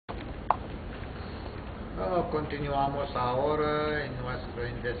Continuamos ahora en nuestra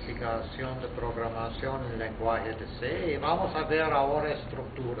investigación de programación en lenguaje de C y vamos a ver ahora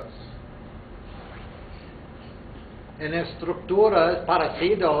estructuras. En estructuras es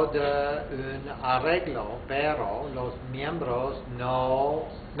parecido de un arreglo, pero los miembros no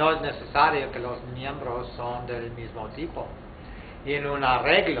es necesario que los miembros son del mismo tipo. Y en un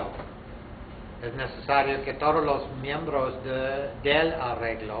arreglo es necesario que todos los miembros del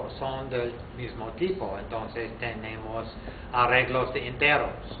arreglo son del mismo tipo. Entonces tenemos arreglos de enteros,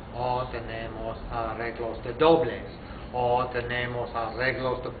 o tenemos arreglos de dobles, o tenemos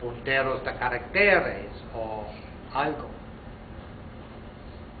arreglos de punteros de caracteres, o algo.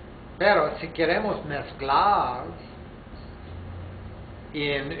 Pero si queremos mezclar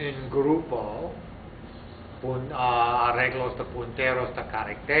en un grupo arreglos de punteros de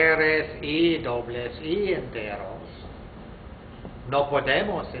caracteres y dobles y enteros, no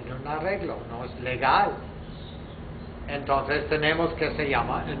podemos en un arreglo, no es legal. Entonces tenemos que se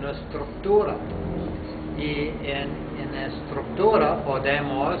llama una estructura, y en estructura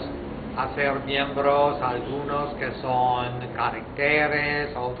podemos hacer miembros, algunos que son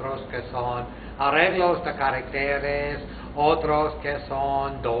caracteres, otros que son arreglos de caracteres, otros que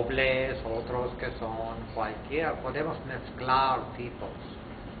son dobles, otros que son cualquier. Podemos mezclar tipos.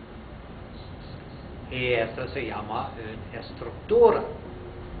 Y esto se llama una estructura.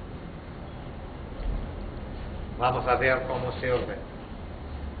 Vamos a ver cómo sirve.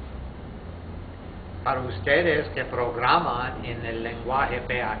 Para ustedes que programan en el lenguaje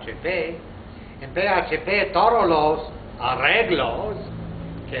PHP, en PHP todos los arreglos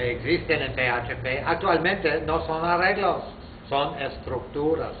que existen en PHP actualmente no son arreglos, son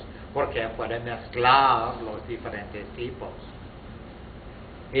estructuras, porque pueden mezclar los diferentes tipos.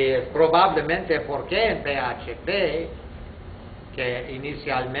 Y es probablemente porque en PHP, que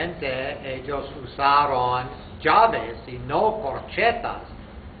inicialmente ellos usaron llaves y no corchetas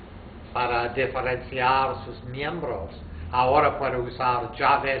para diferenciar sus miembros, ahora puede usar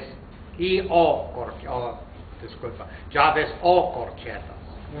llaves llaves o corchetas,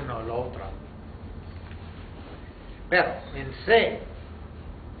 uno o el otro. Pero en C,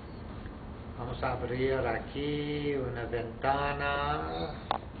 vamos a abrir aquí una ventana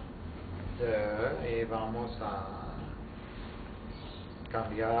y vamos a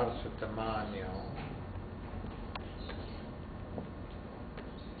cambiar su tamaño.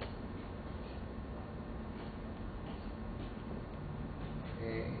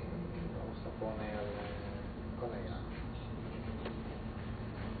 Vamos a poner con ella.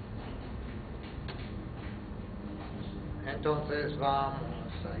 Entonces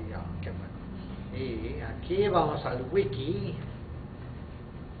vamos allá, qué bueno. Y aquí vamos al wiki,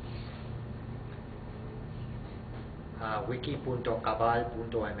 a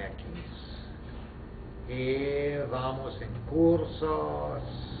wiki.cabal.mx, y vamos en cursos,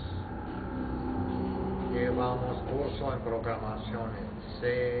 y vamos curso en programación en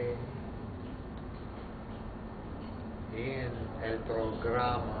C, y en el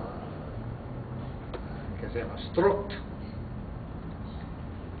programa que se llama struct,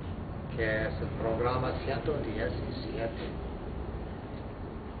 que es el programa 117.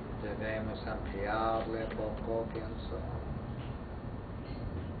 Debemos ampliarle poco, pienso.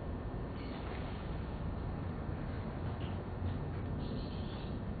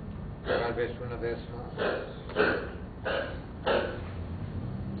 Tal vez una vez más.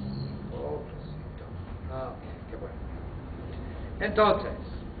 Qué bueno. Entonces,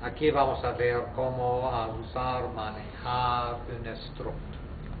 aquí vamos a ver cómo manejar un struct.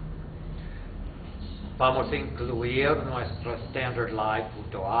 Vamos a incluir nuestro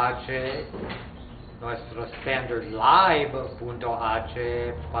standardlib.h, nuestro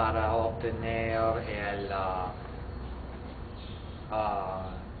standardlib.h para obtener el,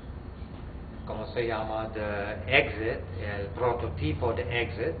 ¿cómo se llama? De exit, el prototipo de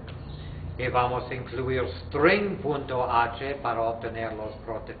exit. Y vamos a incluir string.h para obtener los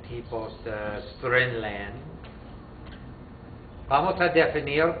prototipos de stringlen. Vamos a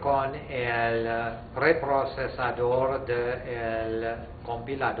definir con el preprocesador del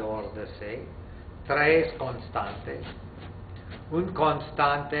compilador de C 3 constantes. Un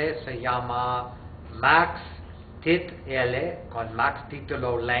constante se llama max tit L con max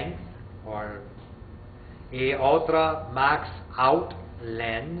título length, y otra max out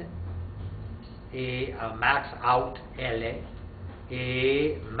len, y max out L,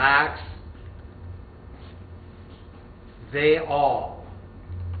 y max VO.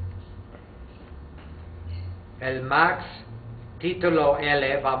 El max título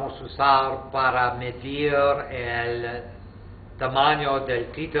L vamos a usar para medir el tamaño del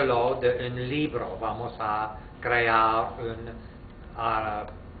título de un libro. Vamos a crear una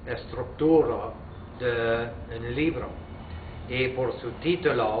estructura de un libro. Y por su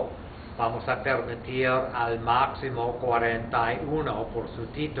título vamos a permitir al máximo 41 por su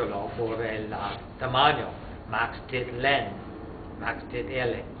título, por el tamaño, maxTitLen,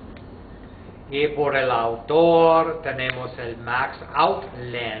 maxTitL. Y por el autor tenemos el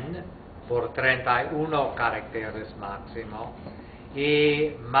maxOutLen por 31 caracteres máximo.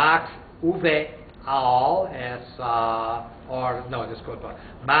 Y maxVal es,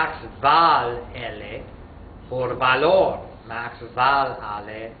 maxValL por valor,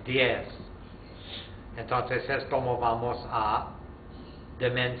 maxValL 10. Entonces es como vamos a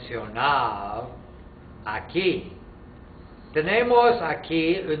dimensionar aquí. Tenemos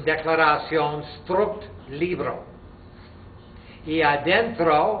aquí una declaración struct libro. Y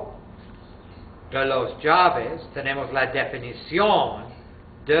adentro de los llaves tenemos la definición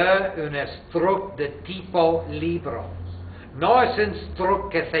de un struct de tipo libro. No es un struct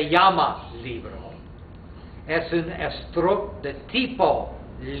que se llama libro. Es un struct de tipo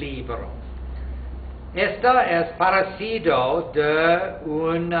libro. Esta es parecido de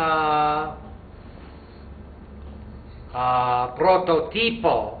un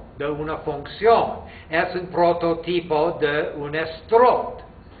prototipo de una función. Es un prototipo de un struct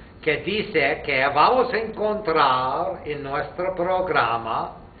que dice que vamos a encontrar en nuestro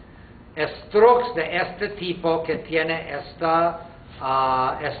programa structs de este tipo que tiene esta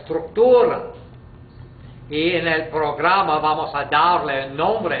estructura. Y en el programa vamos a darle un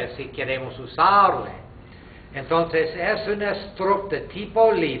nombre si queremos usarle. Entonces es un struct de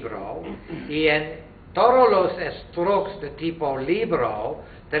tipo libro, y en todos los structs de tipo libro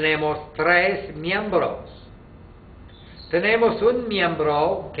tenemos tres miembros. Tenemos un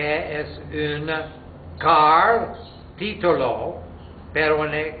miembro que es un car título, pero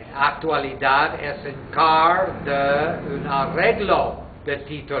en actualidad es un car de un arreglo de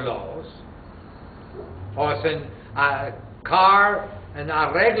títulos. O es un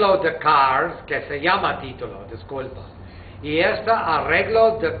arreglo de cars que se llama título, disculpa. Y este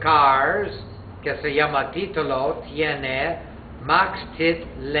arreglo de cars que se llama título tiene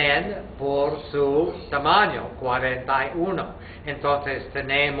maxTitLen por su tamaño, 41. Entonces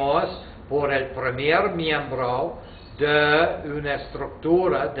tenemos por el primer miembro de una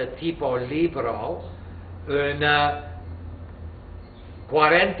estructura de tipo libro, una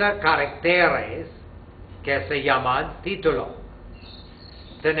 40 caracteres que se llaman título.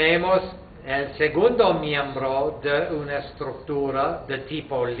 Tenemos el segundo miembro de una estructura de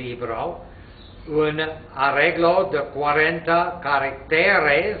tipo libro, un arreglo de 40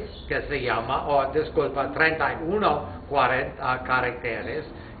 caracteres que se llama, 31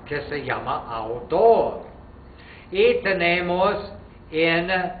 caracteres que se llama autor. Y tenemos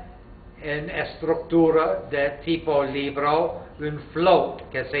en estructura de tipo libro un float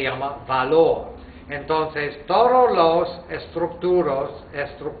que se llama valor. Entonces, todos los estructuras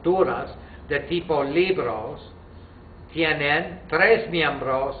de tipo libros tienen tres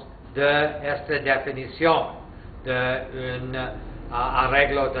miembros de esta definición, de un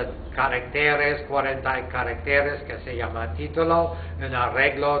arreglo de caracteres, 40 caracteres que se llama título, un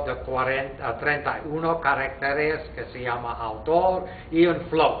arreglo de 31 caracteres que se llama autor, y un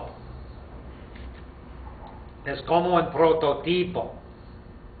float. Es como un prototipo.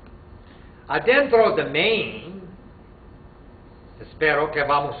 Adentro de main, espero que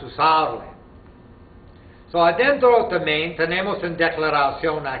vamos a usarle. Adentro de main tenemos una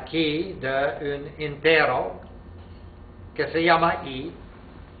declaración aquí de un entero que se llama i,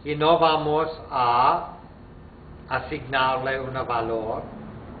 y no vamos a asignarle un valor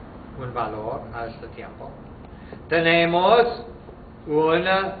a este tiempo. Tenemos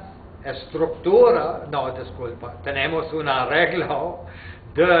una estructura, tenemos un arreglo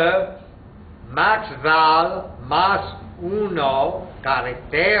de maxVal más 1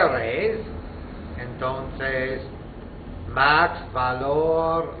 caracteres. Entonces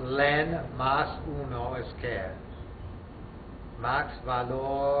maxValorLen más 1 es que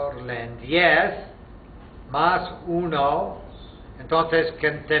maxValorLen 10 más 1. Entonces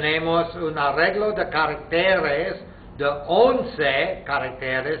que tenemos un arreglo de caracteres de 11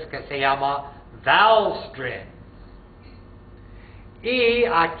 caracteres que se llama valString. Y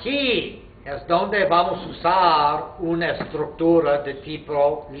aquí es donde vamos a usar una estructura de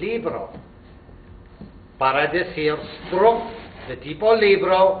tipo libro para decir struct de tipo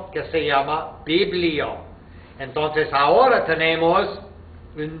libro que se llama biblio. Entonces ahora tenemos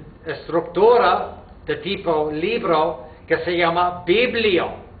una estructura de tipo libro que se llama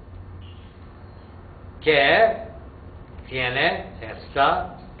biblio, que tiene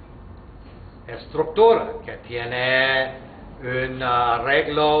esta estructura, que tiene un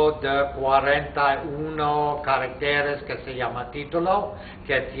arreglo de 41 caracteres que se llama título,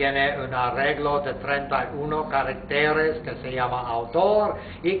 que tiene un arreglo de 31 caracteres que se llama autor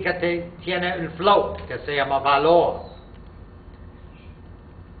y que tiene un float que se llama valor.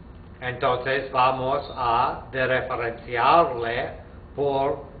 Entonces vamos a dereferenciarle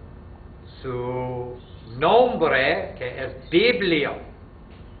por su nombre, que es biblio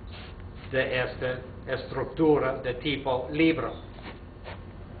de esta estructura de tipo libro.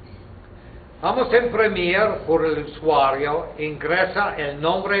 Vamos a imprimir por el usuario, ingresa el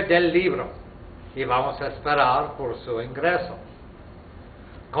nombre del libro y vamos a esperar por su ingreso.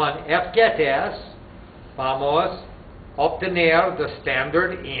 Con fgets vamos a obtener the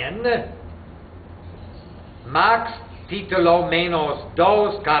standard in max título menos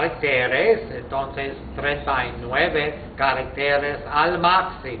 2 caracteres, entonces 39 caracteres al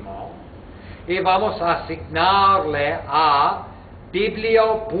máximo. Y vamos a asignarle a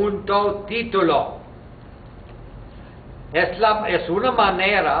biblio.título. Es una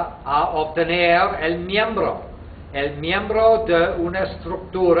manera a obtener el miembro de una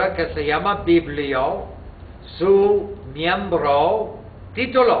estructura que se llama biblio, su miembro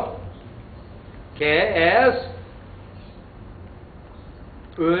título, que es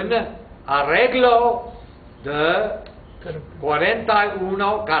un arreglo de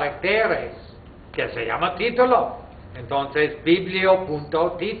 41 caracteres que se llama título. Entonces,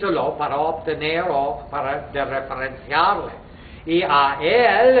 biblio.título para obtener o para referenciarle. Y a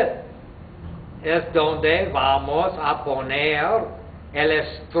él es donde vamos a poner el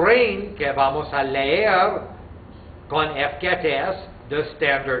string que vamos a leer con fgets de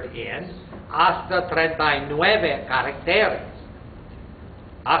standard in hasta 39 caracteres.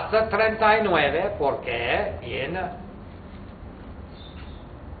 Hasta 39 porque en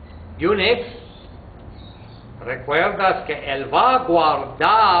Unix recuerdas que él va a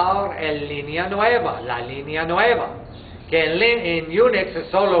guardar la línea nueva, que en Unix es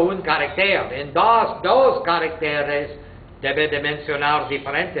solo un carácter, en dos caracteres debe de mencionar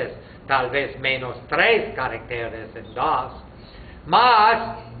diferentes, tal vez menos 3 caracteres en DOS,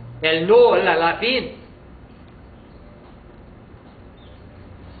 más el null a la fin.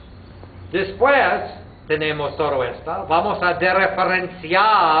 Después tenemos todo esto, vamos a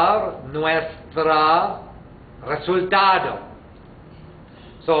dereferenciar nuestro resultado.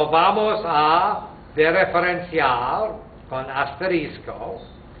 So vamos a dereferenciar con asterisco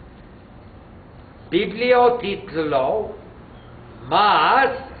bibliotítulo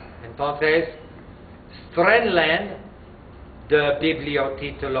más, entonces, stringlen de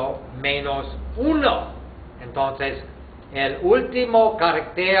bibliotítulo menos 1. Entonces, el último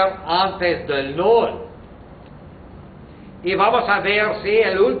carácter antes del null. Y vamos a ver si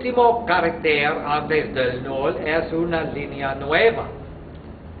el último carácter antes del null es una línea nueva.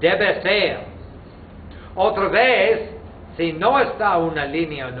 Debe ser. Otra vez, si no está una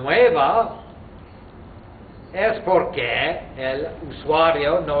línea nueva, es porque el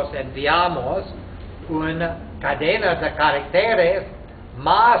usuario nos enviamos una cadena de caracteres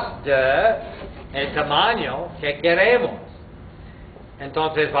más de el tamaño que queremos.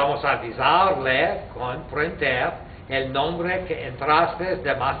 Entonces vamos a avisarle con printf el nombre que entraste es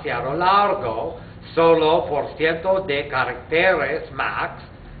demasiado largo, solo por ciento de caracteres max,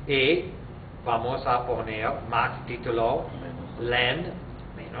 y vamos a poner max título len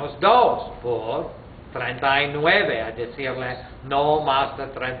menos 2 por 39, a decirle no más de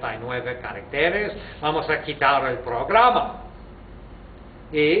 39 caracteres. Vamos a quitar el programa.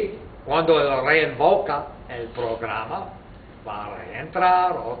 Y cuando él reinvoca el programa, va a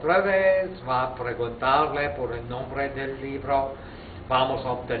reentrar otra vez, va a preguntarle por el nombre del libro, vamos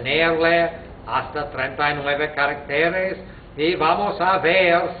a obtenerle hasta 39 caracteres y vamos a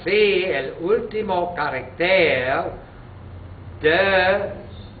ver si el último carácter de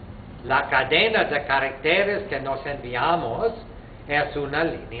la cadena de caracteres que nos enviamos es una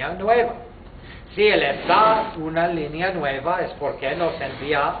línea nueva. Si él está una línea nueva es porque nos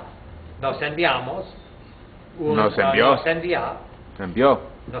envió una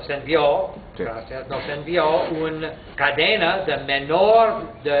cadena de menor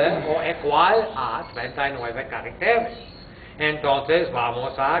de o igual a 39 caracteres. Entonces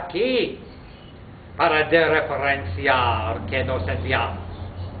vamos aquí para dereferenciar que nos envió.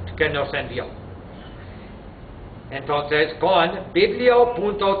 Entonces con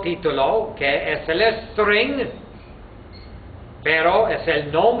biblio.título, que es el string, pero es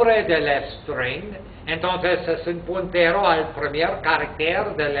el nombre del string, entonces es un puntero al primer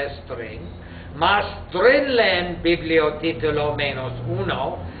carácter del string. más stringlen bibliotítulo menos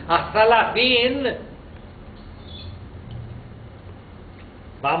 1 hasta la fin.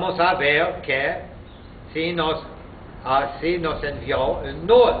 Vamos a ver que si nos envió un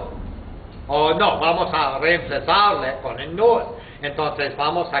null. O no, vamos a reemplazarle con un null. Entonces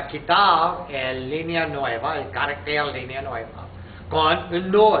vamos a quitar el línea nueva, el carácter línea nueva, con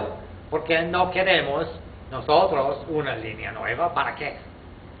un null. Porque no queremos nosotros una línea nueva. ¿Para qué?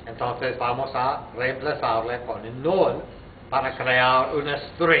 Entonces vamos a reemplazarle con un null para crear una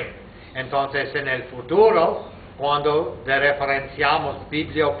string. Entonces en el futuro, cuando dereferenciamos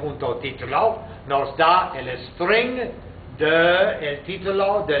biblio.título, nos da el string del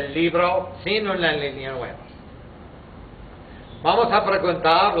título del libro sin una línea nueva. Vamos a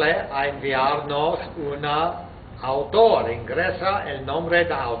preguntarle a enviarnos un autor. Ingresa el nombre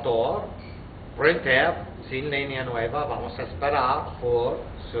de autor, printf, sin línea nueva. Vamos a esperar por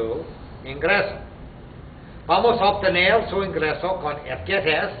su ingreso. Vamos a obtener su ingreso con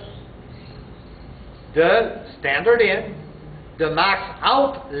fgetS de standard in, de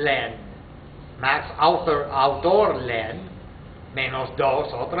maxOutLen, maxAuthorLen, menos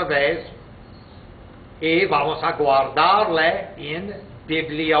 2 otra vez, y vamos a guardarle en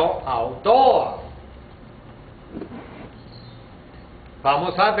biblioautor.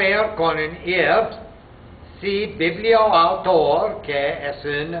 Vamos a ver con un if si biblioautor, que es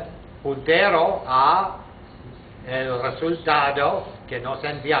un puntero a el resultado que nos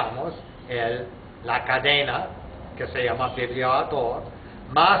enviamos, la cadena que se llama biblioautor,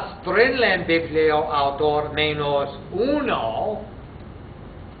 más stringlen biblioautor menos 1,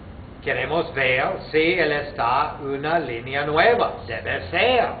 queremos ver si él está una línea nueva. Debe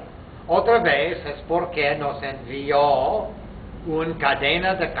ser. Otra vez es porque nos envió una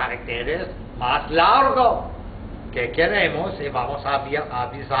cadena de caracteres más largo que queremos, y vamos a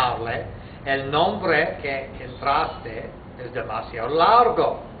avisarle el nombre que entraste es demasiado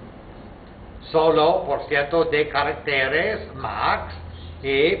largo. Solo por ciento de caracteres max,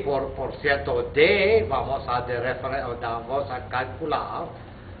 y por ciento de vamos a calcular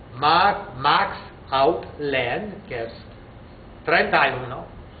maxOutLen, que es 31,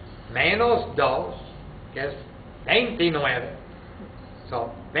 menos 2, que es 29.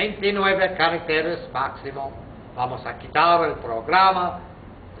 Son 29 caracteres máximo. Vamos a quitar el programa.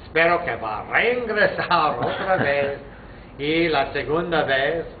 Espero que va a reingresar otra vez. Y la segunda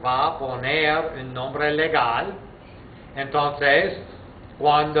vez va a poner un nombre legal. Entonces,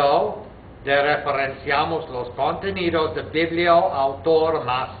 cuando dereferenciamos los contenidos de biblioautor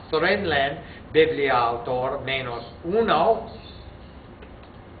más stringlen biblioautor menos 1,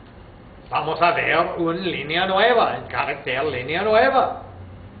 vamos a ver una línea nueva, un carácter línea nueva.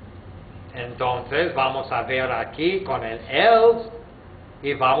 Entonces vamos a ver aquí con el else,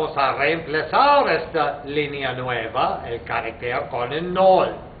 y vamos a reemplazar esta línea nueva, el carácter, con el null.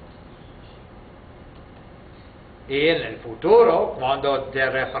 Y en el futuro, cuando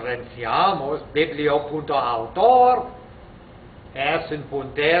dereferenciamos biblio.autor, es un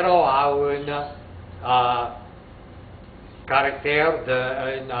puntero a un carácter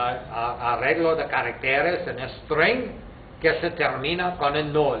de un arreglo de caracteres en string que se termina con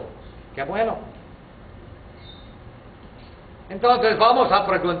el null. ¡Qué bueno! Entonces vamos a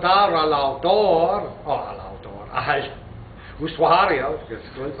preguntar al usuario,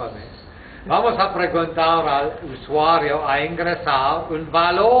 discúlpame, vamos a preguntar al usuario a ingresar un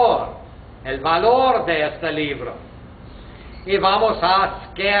valor, el valor de este libro. Y vamos a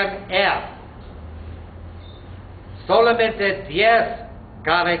scanf. Solamente 10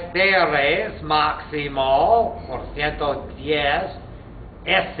 caracteres máximo, por 110,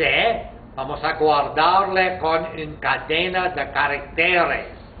 S, vamos a guardarle con una cadena de caracteres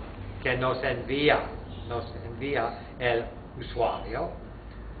que nos envía el usuario.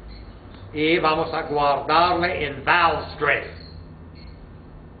 Y vamos a guardarle en valstring.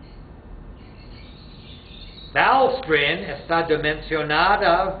 Valstring está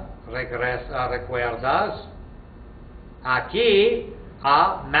dimensionada, ¿recuerdas? Aquí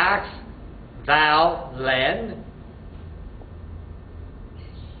a maxValLen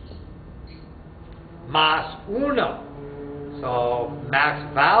más 1. So,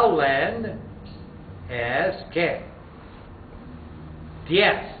 maxValLen es ¿qué?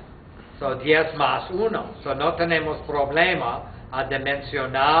 10. So, 10 más 1. So, no tenemos problema a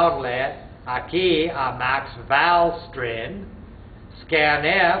dimensionarle aquí a maxValString.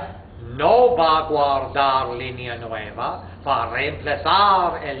 Scanf no va a guardar línea nueva, va a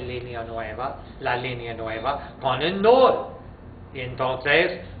reemplazar la línea nueva con el null. Y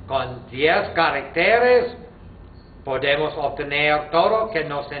entonces, con 10 caracteres podemos obtener todo que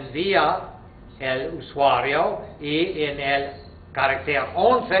nos envía el usuario y en el carácter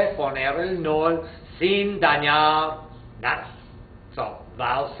 11 poner el null sin dañar nada. So,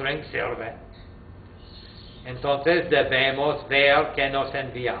 val string sirve. Entonces debemos ver qué nos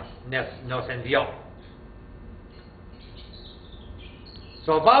envió.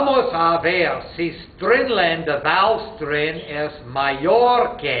 So, vamos a ver si stringlen de val string es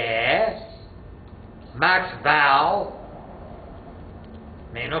mayor que max val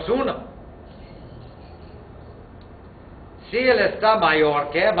menos 1. Si él está mayor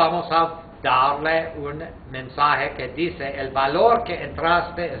que, vamos a darle un mensaje que dice el valor que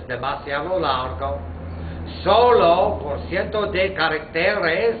entraste es demasiado largo, solo por ciento de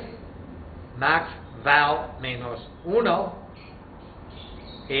caracteres max val menos 1,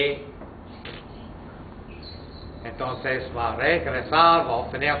 y entonces va a regresar, va a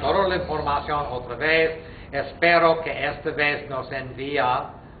obtener toda la información otra vez. Espero que esta vez nos envía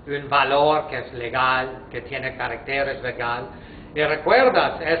un valor que es legal, que tiene caracteres legal. Y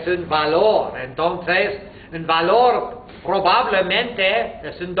recuerdas, es un valor, entonces un valor probablemente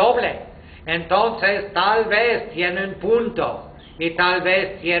es un doble. Entonces tal vez tiene un punto y tal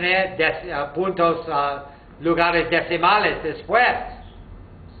vez tiene puntos, lugares decimales después.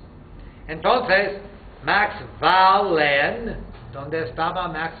 Entonces, max val len, ¿dónde estaba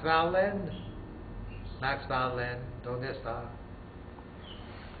max val len? Max val len, ¿dónde está?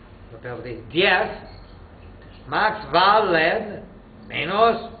 Lo perdí. 10. Max val len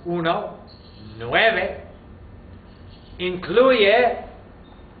menos 1, 9. Incluye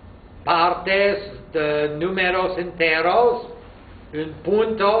partes de números enteros, un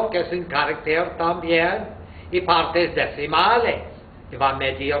punto que es un carácter también, y partes decimales. Y va a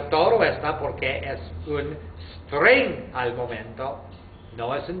medir todo esto porque es un string al momento,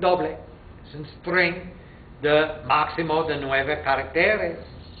 no es un doble, es un string de máximo de 9 caracteres.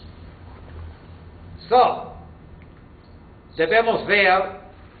 So, debemos ver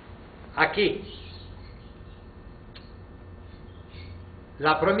aquí.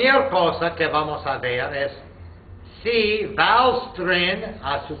 La primera cosa que vamos a ver es si val string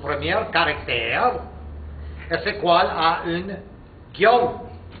a su primer carácter es igual a un guión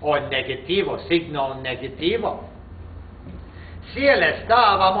o negativo, signo negativo. Si él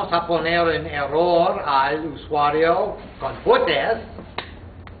está, vamos a poner un error al usuario con footes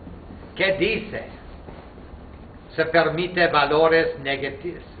que dice se permite valores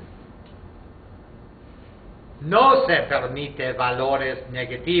negativos. No se permite valores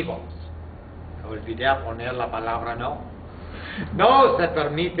negativos. Olvidé poner la palabra no. No se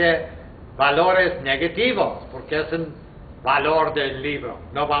permite valores negativos porque es un valor del libro.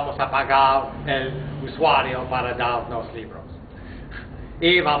 No vamos a pagar el usuario para darnos libros.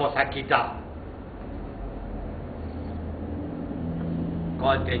 Y vamos a quitar.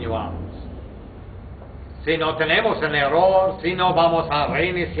 Continuamos. Si no tenemos un error, si no vamos a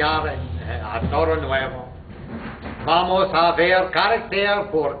reiniciar a todo nuevo. Vamos a ver carácter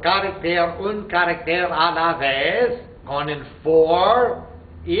por carácter, un carácter a la vez, con un for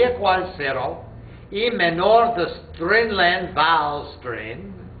igual 0. Y menor de stringlen val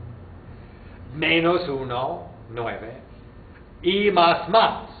string, menos 1, 9, y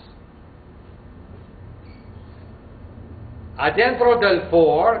más. Adentro del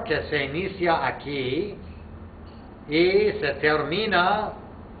for, que se inicia aquí, y se termina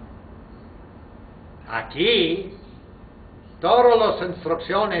aquí, todas las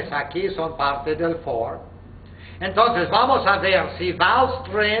instrucciones aquí son parte del for. Entonces vamos a ver si val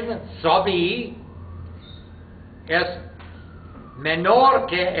string sub i es menor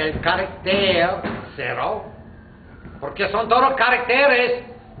que el carácter 0, porque son todos caracteres,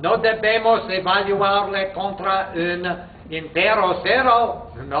 no debemos evaluarle contra un entero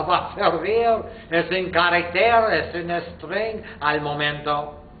 0, no va a servir, es un carácter, es un string al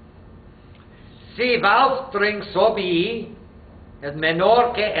momento. Si val string sub i es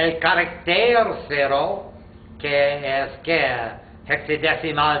menor que el carácter 0, que es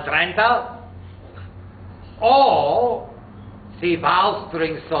hexadecimal 30, o si val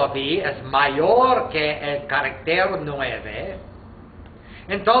string sub i es mayor que el carácter 9,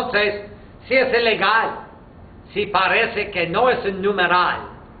 entonces si es ilegal, si parece que no es un numeral.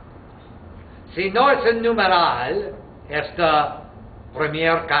 Si no es un numeral, este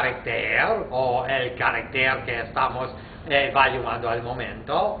primer carácter o el carácter que estamos evaluando al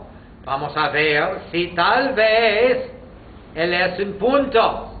momento, vamos a ver si tal vez él es un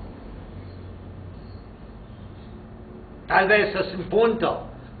punto. Tal vez es un punto,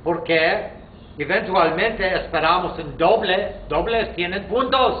 porque eventualmente esperamos un doble. Dobles tienen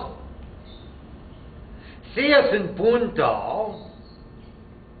puntos. Si es un punto,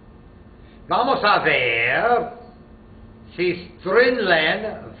 vamos a ver si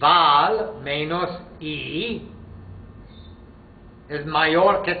stringlen val menos i es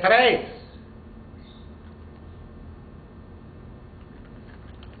mayor que 3.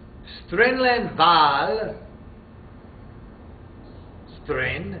 Stringlen val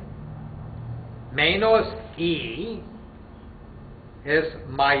string menos i es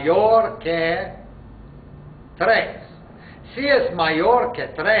mayor que 3. Si es mayor que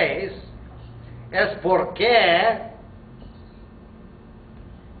 3, es porque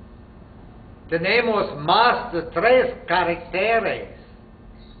tenemos más de 3 caracteres.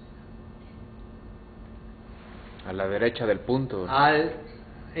 A la derecha del punto.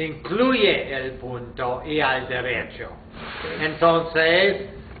 Incluye el punto y al derecho. Entonces,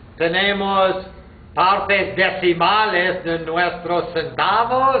 tenemos partes decimales de nuestros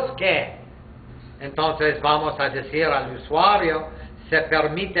centavos que, entonces vamos a decir al usuario, se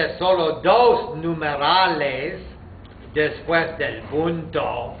permite solo 2 numerales después del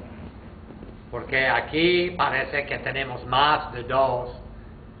punto, porque aquí parece que tenemos más de 2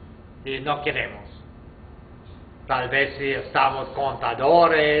 y no queremos. Tal vez si estamos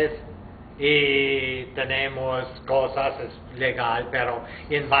contadores y tenemos cosas, es legal, pero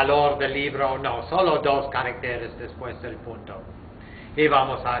en valor del libro no, solo 2 caracteres después del punto. Y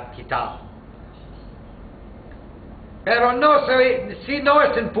vamos a quitar. Pero no si no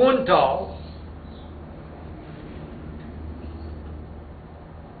es en punto,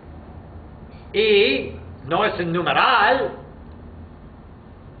 y no es en numeral,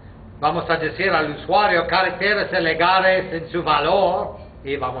 vamos a decir al usuario caracteres ilegales en su valor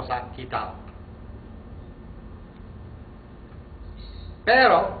y vamos a quitar.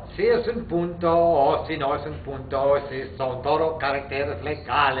 Pero si es un punto o si no es un punto, si son todos caracteres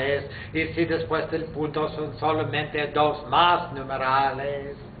legales y si después del punto son solamente 2 más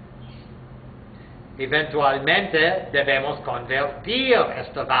numerales, eventualmente debemos convertir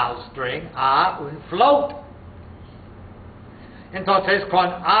este val string a un float. Entonces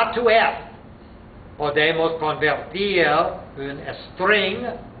con A to F podemos convertir un string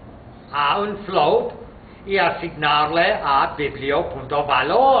a un float y asignarle a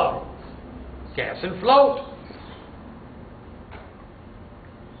biblio.valor, que es un float.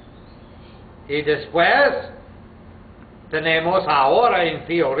 Y después tenemos ahora en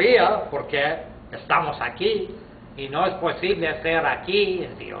teoría, porque estamos aquí y no es posible hacer aquí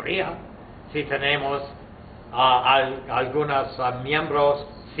en teoría si tenemos algunos miembros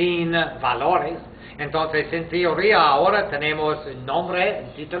sin valores. Entonces en teoría ahora tenemos un nombre,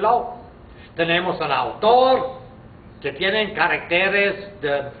 un título, tenemos un autor que tienen caracteres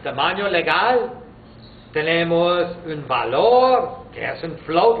de tamaño legal, tenemos un valor que es un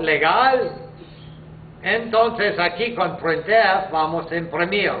float legal. Entonces aquí con printf vamos a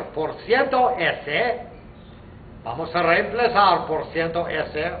imprimir %s, vamos a reemplazar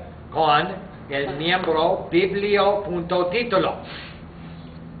 %s con el miembro biblio.título.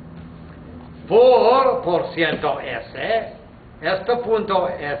 Por %s, este punto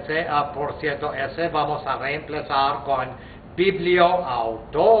s a %s vamos a reemplazar con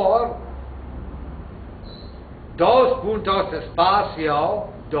biblioautor, 2 puntos espacio,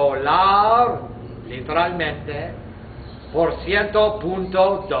 $, literalmente,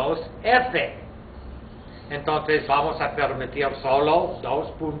 %.2f. Entonces vamos a permitir solo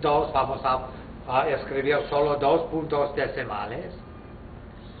 2 puntos, vamos a escribir solo 2 puntos decimales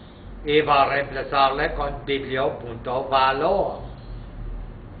y va a reemplazarle con biblio.valor.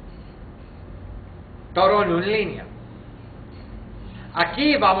 Todo en una línea.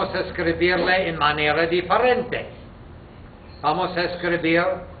 Aquí vamos a escribirle en manera diferente. Vamos a escribir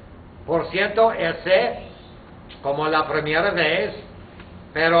 %s como la primera vez,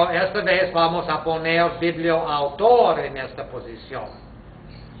 pero esta vez vamos a poner biblioautor en esta posición.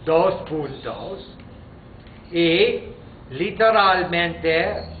 2 puntos y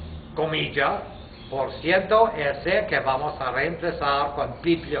literalmente comilla %s que vamos a reemplazar con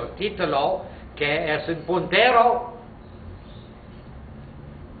bibliotítulo, que es un puntero,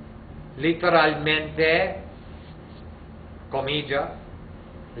 literalmente comilla,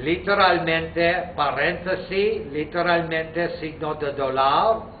 literalmente paréntesis, literalmente signo de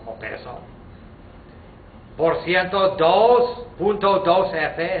 $, o peso,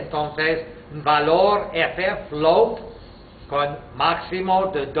 %2.2f, entonces un valor f float con máximo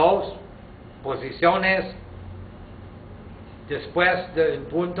de 2 posiciones después de un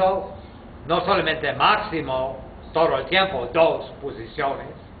punto, no solamente máximo todo el tiempo, 2 posiciones.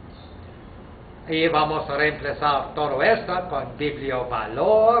 Y vamos a reemplazar todo esto con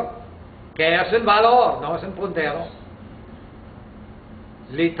bibliovalor, que es un valor, no es un puntero.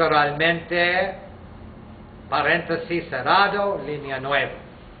 literalmente paréntesis cerrado, línea nueva.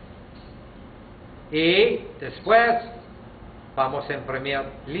 Y después vamos a imprimir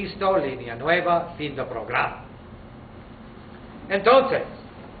listo, línea nueva, fin de programa. Entonces,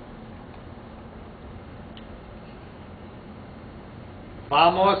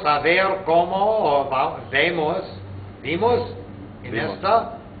 vamos a ver cómo, vimos en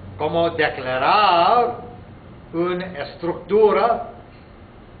esta, cómo declarar una estructura,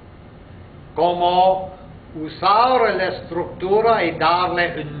 cómo usar la estructura y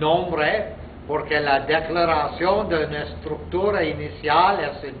darle un nombre, porque la declaración de una estructura inicial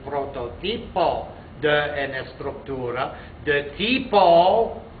es un prototipo de una estructura de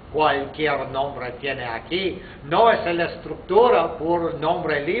tipo cualquier nombre tiene aquí. No es la estructura por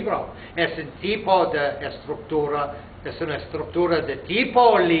nombre libro, es un tipo de estructura, es una estructura de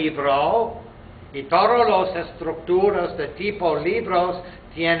tipo libro, y todas las estructuras de tipo libros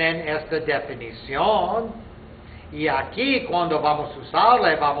tienen esta definición. Y aquí cuando vamos a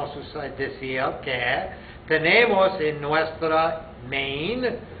usarla, vamos a decir que tenemos en nuestra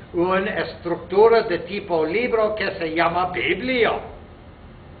main una estructura de tipo libro que se llama biblio.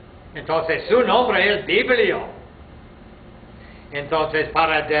 Entonces su nombre es biblio. Entonces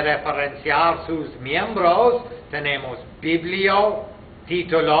para referenciar sus miembros tenemos biblio,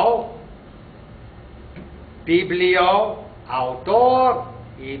 título, biblio, autor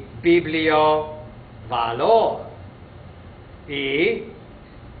y biblio, valor. Y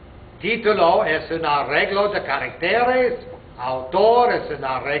título es un arreglo de caracteres, autor es un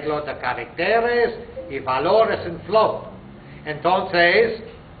arreglo de caracteres y valor es un float. Entonces,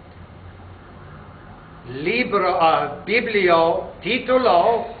 biblio,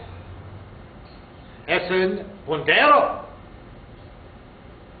 título es un puntero,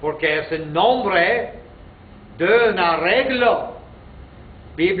 porque es el nombre de un arreglo.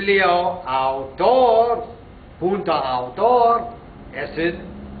 Biblio, autor, punto autor, es un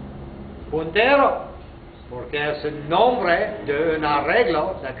puntero, porque es el nombre de un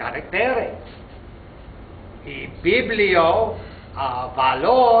arreglo de caracteres. Y biblio,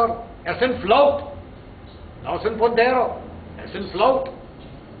 valor, es un float, no es un puntero, es un float.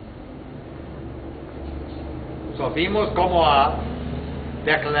 Vimos cómo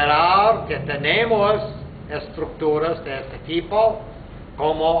declarar que tenemos estructuras de este tipo,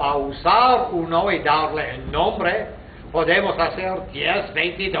 cómo a usar uno y darle el nombre. Podemos hacer 10,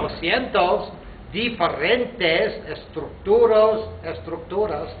 20, 200 diferentes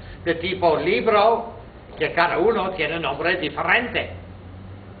estructuras de tipo libro, que cada uno tiene un nombre diferente.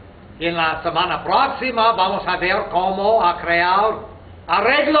 Y en la semana próxima vamos a ver cómo a crear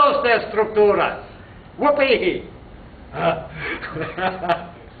arreglos de estructuras. ¡Whoopee!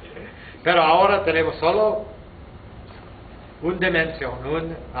 Pero ahora tenemos solo una dimensión,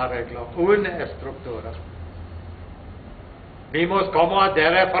 un arreglo, una estructura. Vimos cómo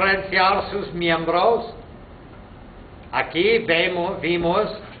referenciar sus miembros. Aquí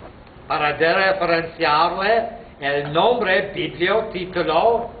vimos para referenciarle el nombre, biblio,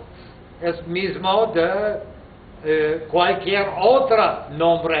 título, es mismo de cualquier otro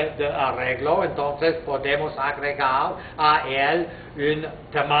nombre de arreglo. Entonces podemos agregar a él un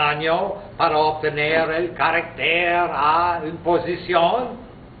tamaño para obtener el carácter a una posición.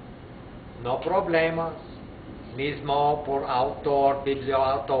 No problemas. Mismo por autor,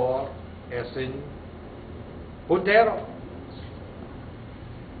 biblioautor, es un puntero.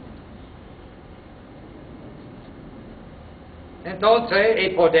 Entonces, y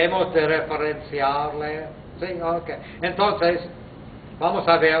podemos referenciarle. Sí, ok. Entonces, vamos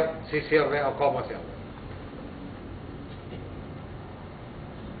a ver si sirve o cómo sirve.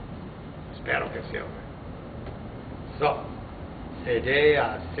 Espero que sirve. CD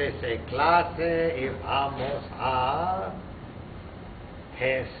a CC clase y vamos a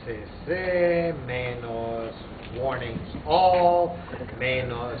GCC menos warnings all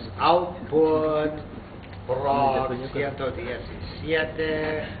menos output prog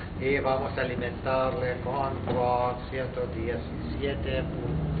 117 y vamos a alimentarle con prog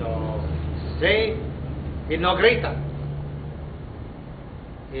 117.c y no grita.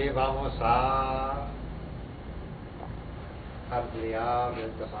 Y vamos a ampliar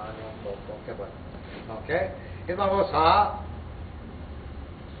el tamaño un poco, qué bueno. Ok, y vamos a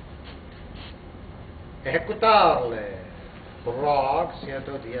ejecutarle prog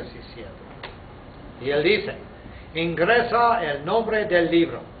 117. Y él dice, ingresa el nombre del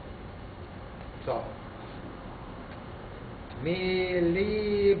libro. Mi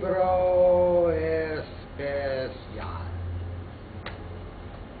libro especial.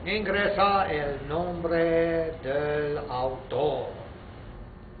 Ingresa el nombre del autor.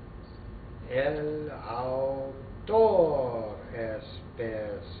 el autor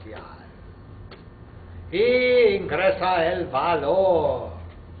especial. Y ingresa el valor,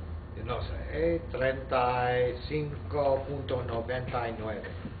 no sé, 35.99.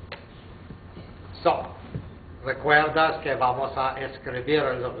 Recuerdas que vamos a escribir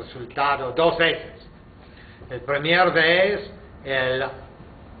el resultado dos veces. El primer vez, el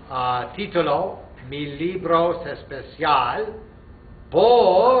título, mi libro especial,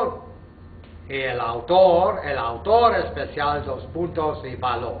 por el autor especial, dos puntos y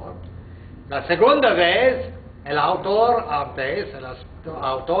valor. La segunda vez, el autor antes, el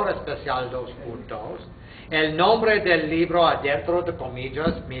autor especial, dos puntos, el nombre del libro adentro de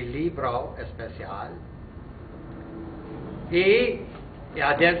comillas, mi libro especial, y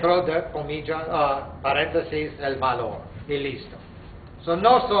adentro de comillas, paréntesis, el valor, y listo. Son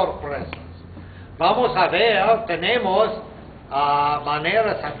no sorpresas. Vamos a ver, tenemos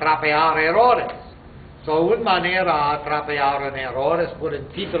maneras de trapear errores. Una manera de trapear en errores por un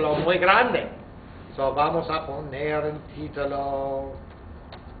título muy grande. Vamos a poner un título,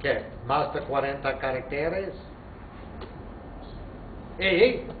 ¿qué? Más de 40 caracteres.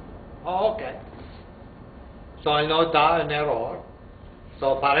 Y, ok. Él nos da un error.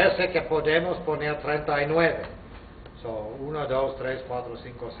 Parece que podemos poner 39. 1, 2, 3, 4,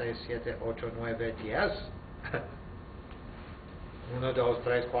 5, 6, 7, 8, 9, 10. 1, 2,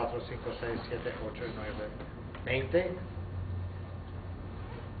 3, 4, 5, 6, 7, 8, 9, 20.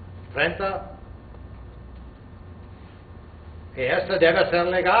 30. Y esto debe ser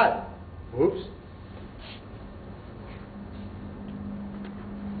legal. Ups.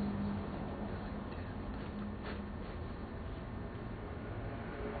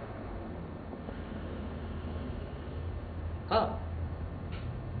 Ah.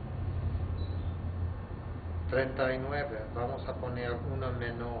 39. Vamos a poner uno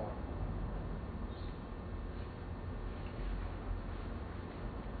menor.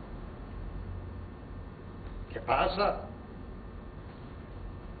 ¿Qué pasa?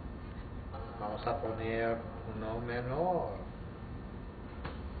 Vamos a poner uno menor.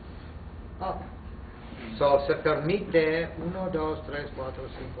 Se permite 1, 2, 3, 4,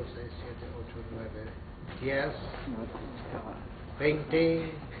 5, 6, 7, 8, 9, 10,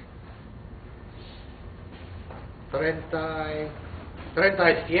 20,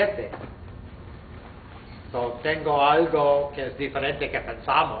 37. Tengo algo que es diferente que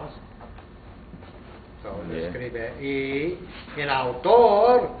pensamos. Escribe. Y el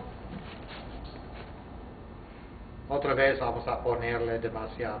autor, otra vez vamos a ponerle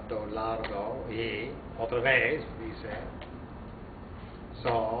demasiado largo. Y otra vez dice.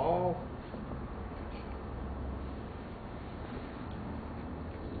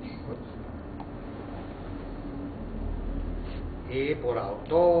 Y por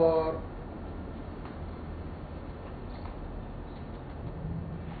autor,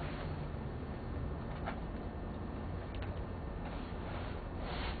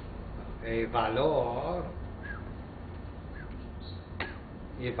 valor,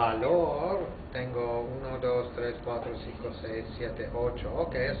 tengo 1, 2, 3, 4, 5, 6, 7, 8,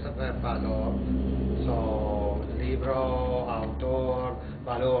 ok, este es el valor. Libro, autor,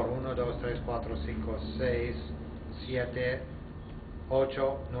 valor, 1, 2, 3, 4, 5, 6, 7,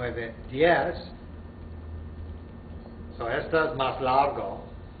 8, 9, 10. Este es más largo.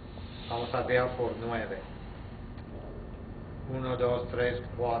 Vamos a ver por 9. 1, 2, 3,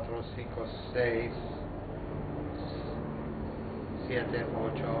 4, 5, 6, 7,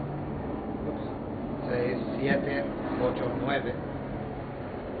 8, 6, 7, 8, 9.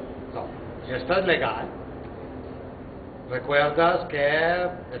 Esto es legal. ¿Recuerdas que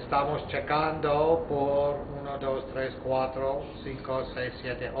estamos checando por 1, 2, 3, 4, 5, 6,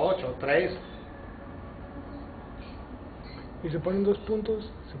 7, 8, 3? Y se ponen dos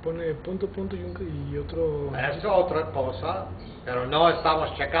puntos, se pone punto, punto y otro... Eso es otra cosa, pero no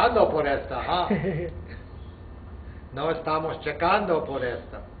estamos checando por esta. No estamos checando por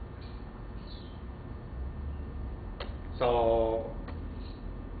esta.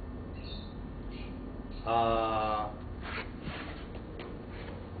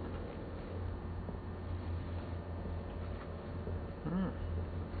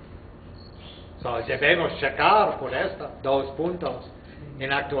 Debemos checar por esta, dos puntos.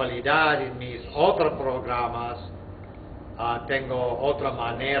 En actualidad, en mis otros programas, tengo otra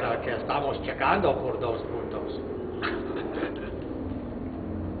manera que estamos checando por dos puntos.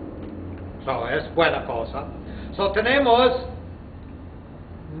 Es buena cosa. Tenemos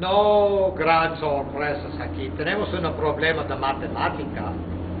no gran sorpresas aquí. Tenemos un problema de matemática.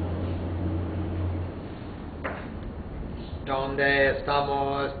 donde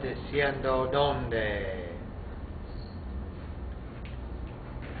estamos diciendo dónde.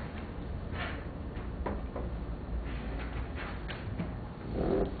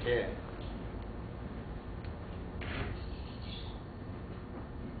 ¿Qué?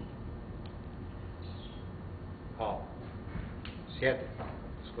 Oh, 7.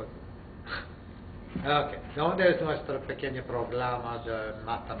 Disculpe. Ok, ¿dónde es nuestro pequeño programa de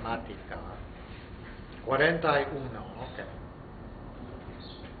matemática? 41, ok.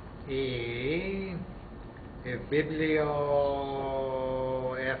 Y el biblio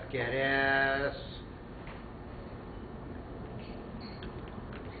F quieres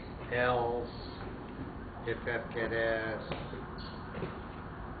else if F quieres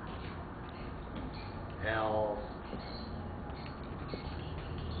else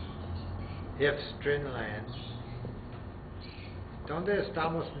if stringlen. ¿Dónde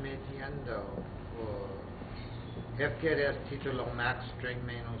estamos metiendo? F quieres título max string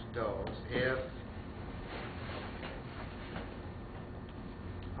menos 2 if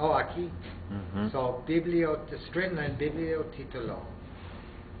aquí. So stringlen biblio título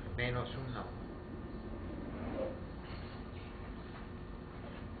menos 1.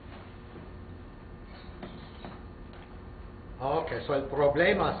 Ok, so el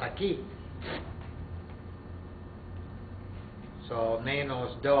problema es aquí. So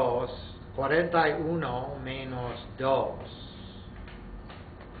menos 2, 41 menos 2.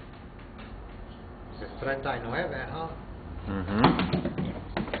 Es 39, ¿no?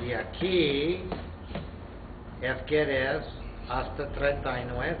 Y aquí F quieres hasta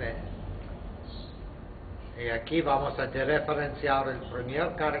 39. Y aquí vamos a dereferenciar el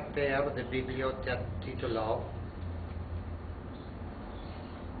primer carácter de bibliotítulo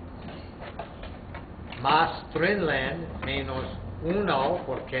más stringlen menos 1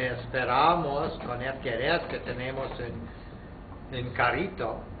 porque esperamos con F quieres que tenemos en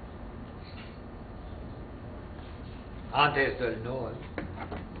carito antes del null.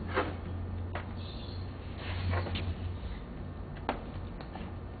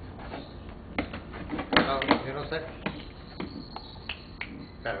 Yo no sé,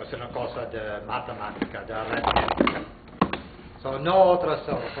 pero es una cosa de matemática, de aritmética. Son no otras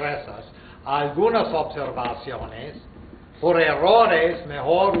sorpresas. Algunas observaciones, por errores,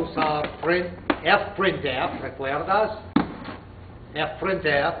 mejor usar fprintf, ¿recuerdas?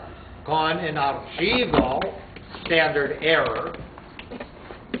 Fprintf con un archivo standard error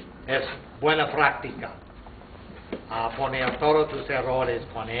es buena práctica. Poner todos tus errores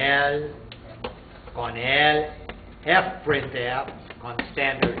con él, fprintf con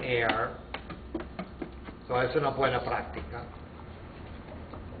standard error. So es una buena práctica.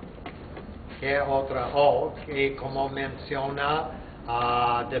 ¿Qué otra? Que como menciona,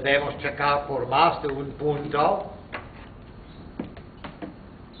 debemos checar por más de un punto,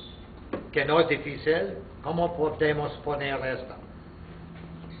 que no es difícil. ¿Cómo podemos poner esto?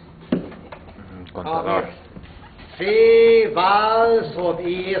 Contador. Si val sub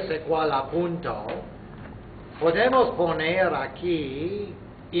i es igual a punto, podemos poner aquí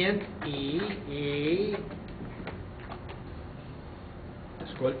int i y...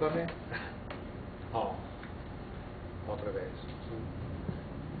 Discúlpame. Otra vez.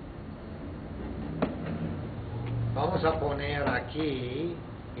 Vamos a poner aquí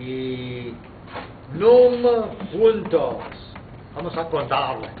y num puntos. Vamos a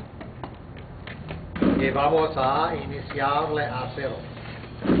contarle. Y vamos a iniciarle a 0.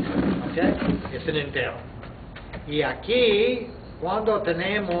 ¿Ok? Es un entero. Y aquí, cuando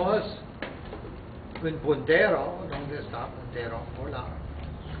tenemos un puntero, ¿dónde está puntero? Hola.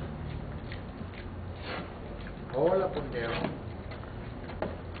 Hola, puntero.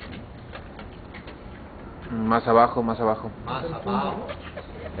 Más abajo, más abajo. Más abajo.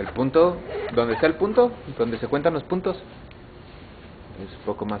 El punto, ¿dónde está el punto? ¿Dónde se cuentan los puntos? Es un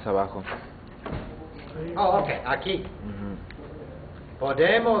poco más abajo. Ok, aquí.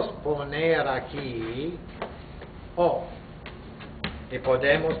 Podemos poner aquí, y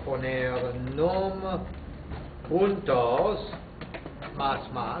podemos poner num puntos más.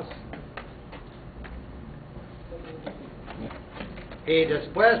 Y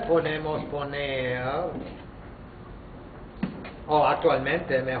después podemos poner,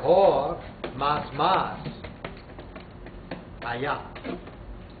 actualmente mejor, más, allá.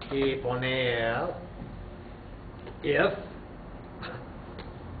 Y poner if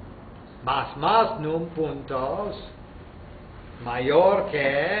más num puntos mayor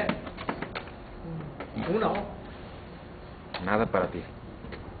que 1. Nada para ti.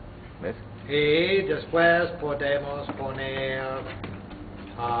 ¿Ves? Y después podemos poner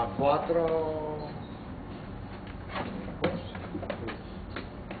 4.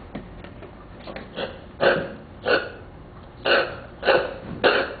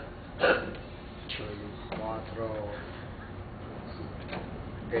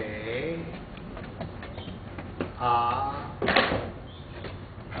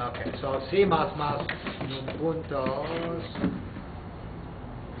 sí, más puntos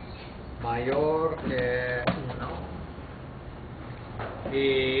mayor que 1.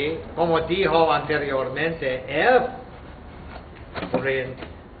 Y como dijo anteriormente, print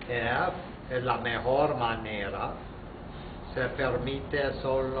f es la mejor manera. Se permite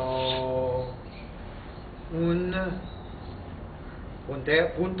solo un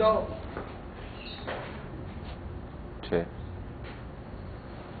punto. Sí.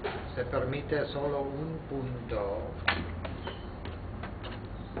 Se permite solo un punto.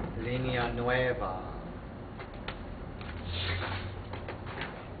 Línea nueva.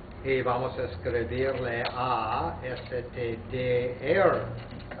 Y vamos a escribirle a stdr,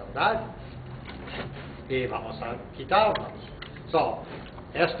 ¿verdad? Y vamos a quitarnos.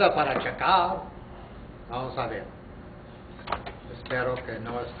 Esto para checar. Vamos a ver. Espero que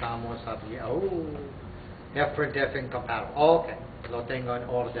no estamos aquí. Fprintf incompatible. Ok, lo tengo en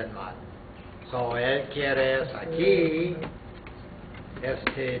orden mal. Él quiere aquí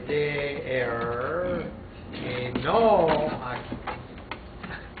stdr y no aquí.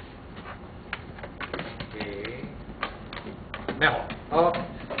 Mejor.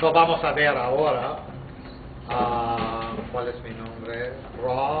 Vamos a ver ahora cuál es mi nombre.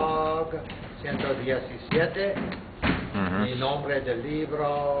 ROG 117. Mi nombre del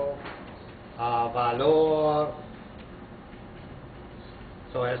libro. Valor.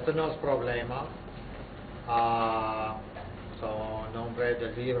 Esto no es problema. Nombre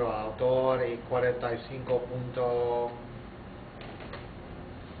del libro, autor y 45 puntos.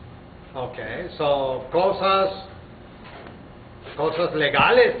 Ok, cosas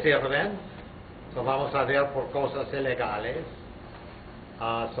legales sirven. Vamos a ver por cosas ilegales.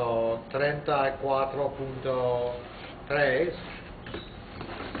 34.3.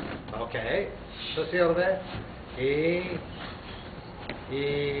 Ok, eso sirve.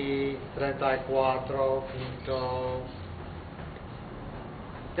 Y 34.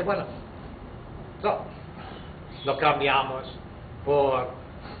 Qué bueno. Lo cambiamos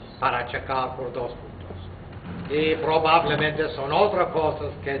para checar por 2 puntos. Y probablemente son otras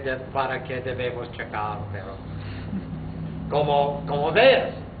cosas para que debemos checar, pero como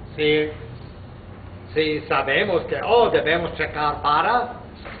ves, si sabemos que debemos checar para,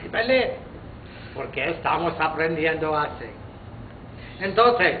 escríbele, porque estamos aprendiendo así.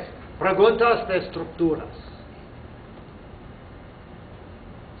 Entonces, preguntas de estructuras.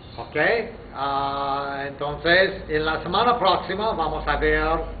 Ok, entonces en la semana próxima vamos a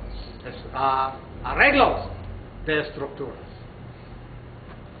ver arreglos de estructuras.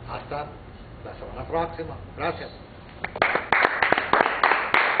 Hasta la semana próxima. Gracias.